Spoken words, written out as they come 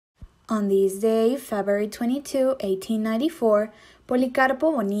On this day, February 22, 1894,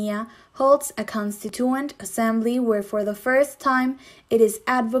 Policarpo Bonilla holds a Constituent Assembly where for the first time it is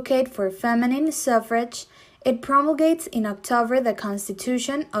advocate for feminine suffrage. It promulgates in October the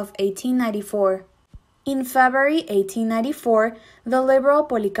Constitution of 1894. In February 1894, the liberal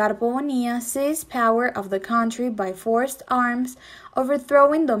Policarpo Bonilla seized power of the country by forced arms,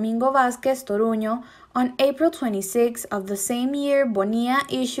 overthrowing Domingo Vásquez Toruño. On April 26 of the same year, Bonilla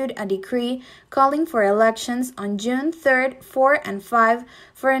issued a decree calling for elections on June 3, 4, and 5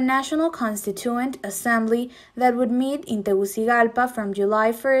 for a National Constituent Assembly that would meet in Tegucigalpa from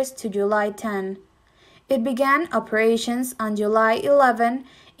July 1 to July 10. It began operations on July 11.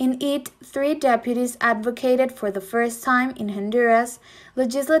 In it, 3 deputies advocated for the first time in Honduras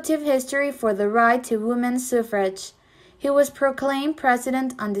legislative history for the right to women's suffrage. He was proclaimed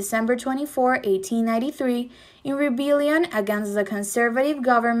president on December 24, 1893, in rebellion against the conservative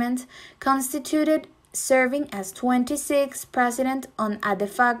government constituted, serving as 26th president on a de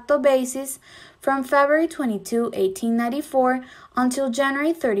facto basis from February 22, 1894 until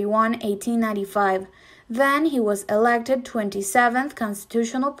January 31, 1895. Then he was elected 27th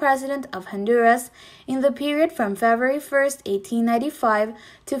constitutional president of Honduras in the period from February 1, 1895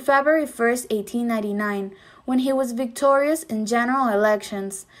 to February 1, 1899, when he was victorious in general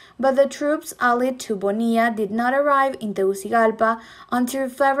elections, but the troops allied to Bonilla did not arrive in Tegucigalpa until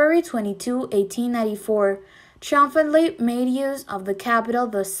February 22, 1894. Triumphantly made use of the capital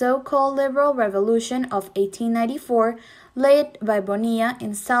the so-called Liberal Revolution of 1894, led by Bonilla,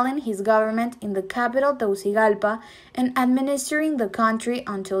 installing his government in the capital Tegucigalpa and administering the country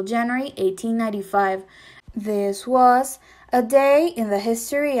until January 1895. This was a day in the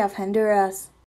history of Honduras.